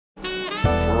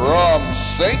from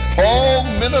St. Paul,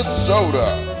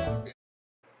 Minnesota.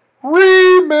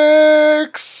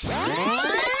 Remix!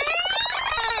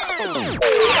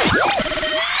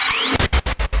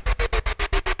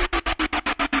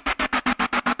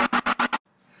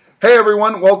 Hey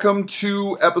everyone, welcome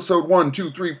to episode 1,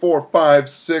 2, 3, 4, 5,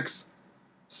 6,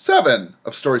 7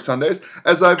 of Story Sundays.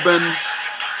 As I've been...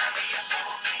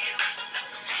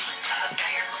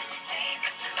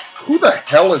 Who the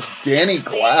hell is Danny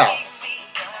Glass?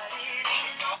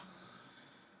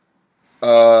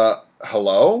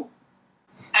 Hello?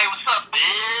 Hey, what's up,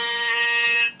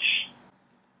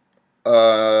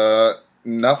 bitch?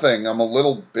 Nothing. I'm a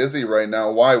little busy right now.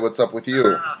 Why? What's up with you?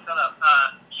 Shut up.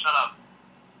 Shut up.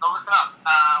 No, listen up.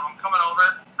 I'm coming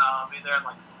over. I'll be there in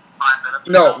like 5 minutes.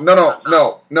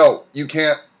 No. You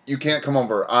can't come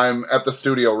over. I'm at the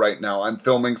studio right now. I'm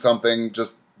filming something.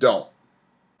 Just don't.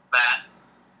 Matt,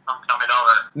 I'm coming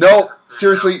over. No,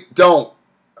 seriously, don't.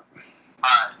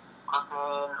 Alright. Cooking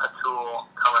a tool,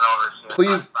 coming over soon.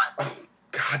 Please. Bye. Oh,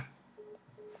 God.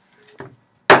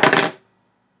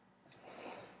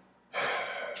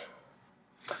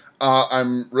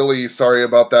 I'm really sorry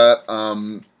about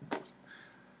that.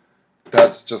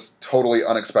 That's just totally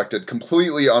unexpected,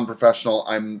 completely unprofessional.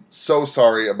 I'm so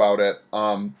sorry about it.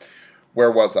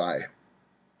 Where was I?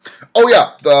 Oh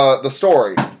yeah, the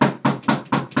story.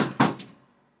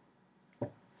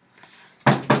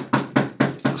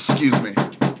 Excuse me.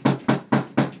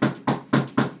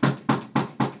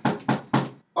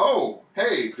 Oh,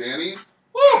 hey, Danny.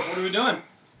 Woo! What are we doing?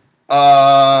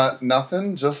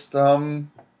 Nothing. Just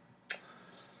telling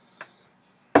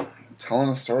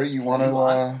a story. You want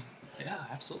to Yeah,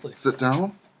 absolutely. sit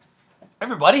down?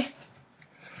 Everybody.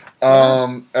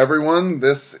 Everyone,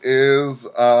 this is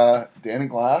Danny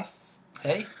Glass.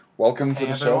 Hey. Welcome to Hey,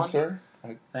 the everyone. show, sir.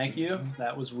 Thank you.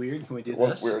 That was weird. Can we do It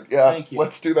this? was weird. Yes, Thank you.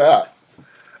 let's do that.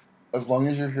 As long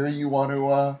as you're here, you want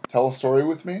to tell a story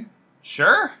with me?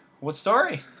 Sure. What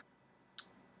story?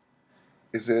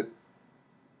 Is it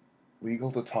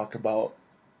legal to talk about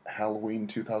Halloween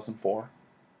 2004?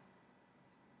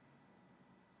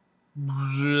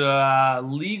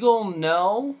 Legal?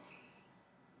 No.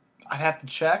 I'd have to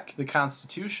check the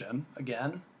Constitution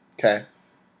again. Okay.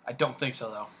 I don't think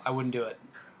so, though. I wouldn't do it.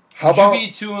 How Would about... you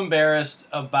be too embarrassed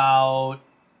about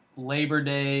Labor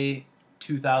Day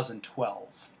 2012?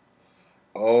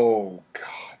 Oh, God.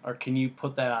 Or can you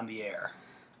put that on the air?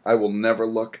 I will never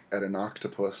look at an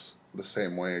octopus the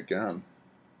same way again.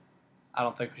 I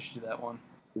don't think we should do that one.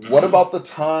 What about the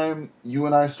time you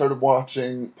and I started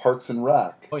watching Parks and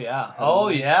Rec? Oh, yeah. Oh,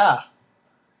 yeah.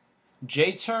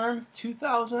 J-term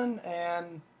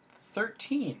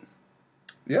 2013.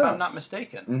 Yes. If I'm not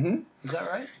mistaken. Mm-hmm. Is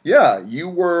that right? Yeah, you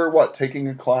were, what, taking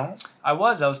a class? I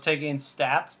was taking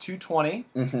Stats 220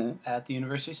 Mm-hmm. at the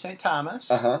University of St. Thomas.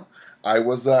 Uh-huh. I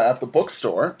was at the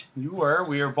bookstore. You were.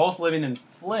 We were both living in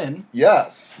Flynn.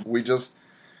 Yes. We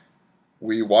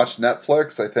watched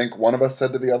Netflix. I think one of us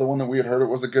said to the other one that we had heard it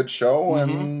was a good show,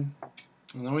 and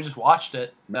then we just watched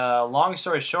it. Long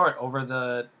story short, over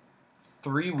the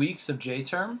 3 weeks of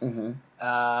J-term,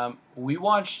 we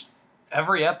watched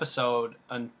every episode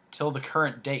until the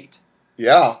current date.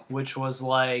 Yeah. Which was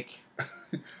like...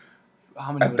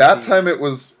 how many at that time, it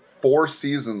was 4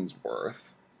 seasons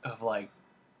worth. Of like...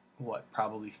 what,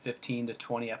 probably 15 to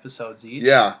 20 episodes each?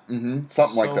 Yeah,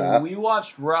 something like that. So we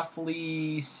watched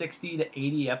roughly 60 to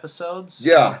 80 episodes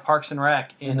of Parks and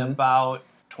Rec in about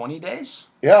 20 days.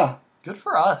 Yeah. Good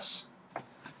for us.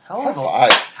 Hell of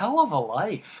a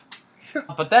life.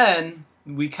 But then,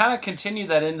 we kind of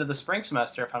continued that into the spring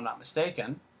semester, if I'm not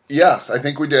mistaken. Yes, I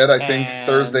think we did. I think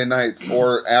Thursday nights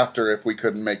or after, if we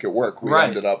couldn't make it work, we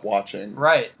ended up watching.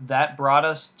 Right. That brought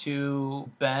us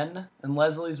to Ben and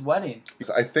Leslie's wedding.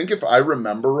 I think if I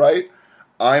remember right,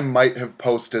 I might have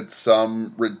posted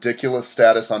some ridiculous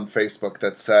status on Facebook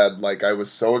that said, like, I was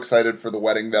so excited for the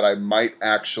wedding that I might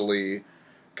actually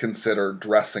consider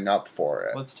dressing up for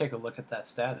it. Let's take a look at that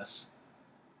status.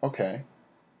 Okay.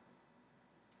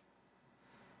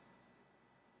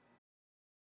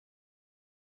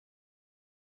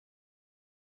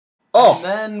 Oh.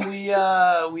 And then we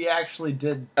actually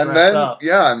did dress and then, up.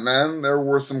 Yeah, and then there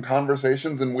were some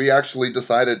conversations, and we actually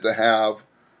decided to have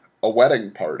a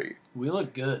wedding party. We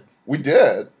look good. We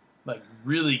did. Like,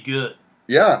 really good.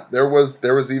 Yeah, there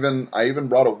was even, I even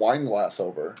brought a wine glass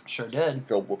over. Sure did.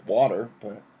 Filled with water,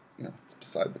 but, it's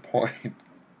beside the point.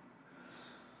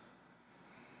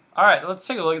 All right, let's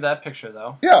take a look at that picture,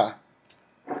 though. Yeah.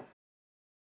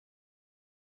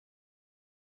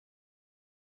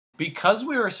 Because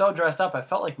we were so dressed up, I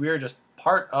felt like we were just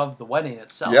part of the wedding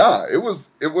itself. Yeah, it was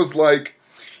like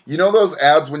You know those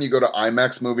ads when you go to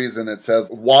IMAX movies and it says,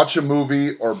 watch a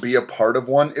movie or be a part of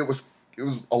one? It was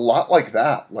a lot like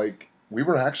that. Like, we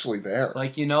were actually there.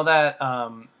 Like, you know that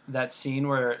that scene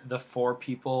where the 4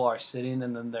 people are sitting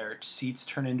and then their seats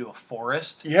turn into a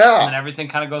forest? Yeah. And then everything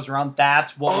kind of goes around?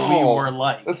 That's what we were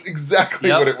like. That's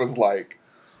exactly what it was like.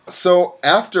 So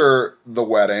after the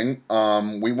wedding,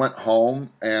 we went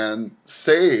home and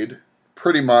stayed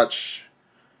pretty much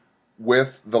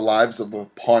with the lives of the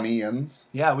Pawneeans.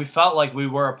 Yeah, we felt like we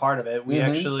were a part of it. We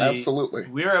actually... Absolutely.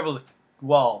 We were able to...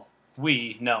 Well,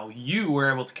 you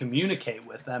were able to communicate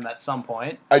with them at some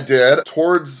point. I did.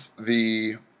 Towards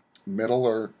the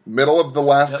middle of the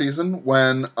last season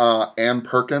when Ann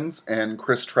Perkins and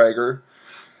Chris Traeger...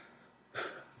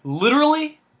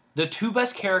 Literally... the 2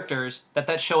 best characters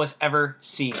that show has ever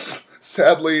seen.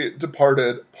 Sadly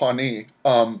departed Pawnee.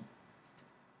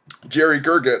 Jerry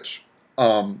Gergich,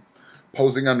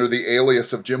 posing under the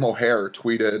alias of Jim O'Hare,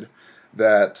 tweeted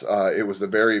that it was a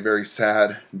very, very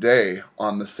sad day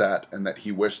on the set and that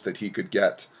he wished that he could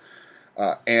get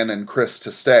Ann and Chris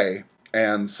to stay.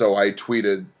 And so I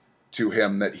tweeted to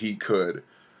him that he could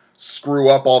screw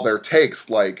up all their takes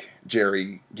like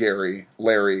Jerry, Gary,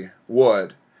 Larry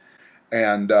would.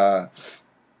 And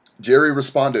Jerry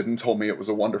responded and told me it was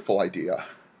a wonderful idea.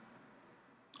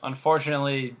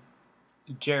 Unfortunately,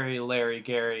 Jerry, Larry,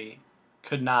 Gary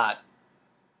could not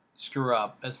screw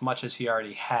up as much as he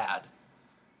already had.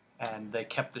 And they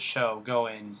kept the show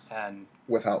going and...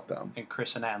 without them. And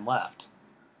Chris and Ann left.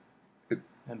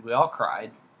 And we all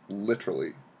cried.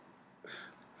 Literally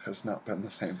has not been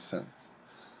the same since.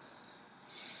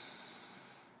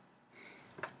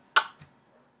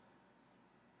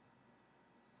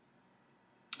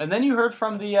 And then you heard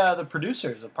from the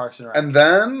producers of Parks and Rec. And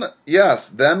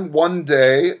then one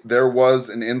day there was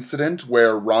an incident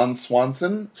where Ron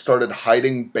Swanson started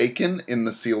hiding bacon in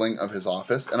the ceiling of his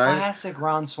office. Classic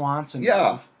Ron Swanson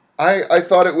move. I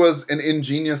thought it was an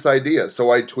ingenious idea, so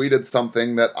I tweeted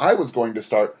something that I was going to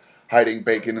start hiding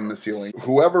bacon in the ceiling.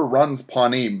 Whoever runs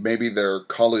Pawnee, maybe their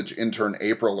college intern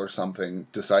April or something,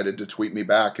 decided to tweet me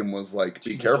back and was like,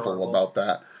 be careful about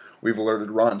that. We've alerted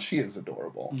Ron. She is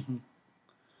adorable. Mm-hmm.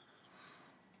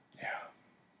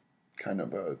 Kind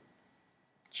of a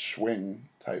swing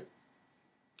type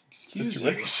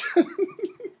situation.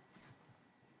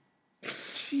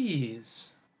 Jeez.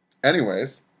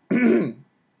 Anyways,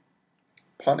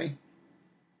 Pawnee.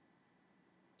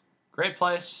 Great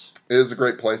place. It is a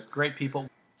great place. Great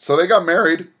people. So they got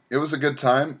married. It was a good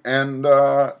time, and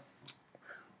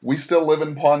we still live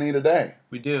in Pawnee today.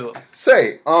 We do.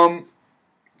 Say,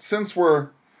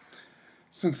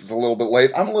 since it's a little bit late,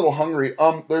 I'm a little hungry.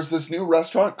 There's this new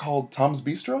restaurant called Tom's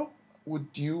Bistro. Would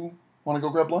you want to go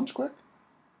grab lunch quick?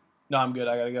 No, I'm good.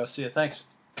 I gotta go. See you. Thanks.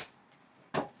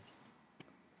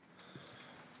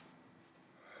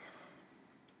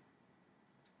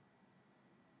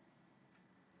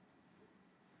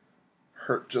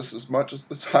 Hurt just as much as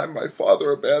the time my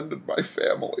father abandoned my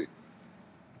family.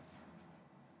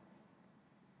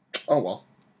 Oh well.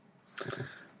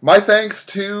 My thanks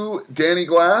to Danny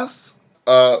Glass.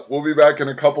 We'll be back in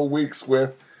a couple weeks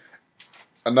with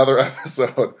another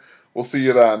episode. We'll see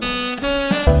you then.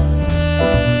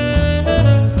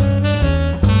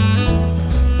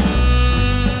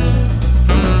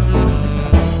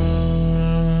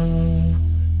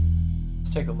 Let's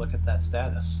take a look at that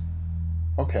status.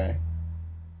 Okay.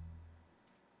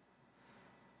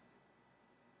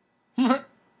 God,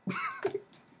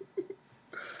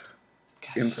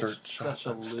 Insert such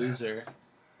a loser.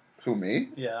 Who, me?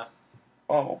 Yeah.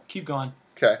 Oh. Keep going.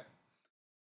 Okay.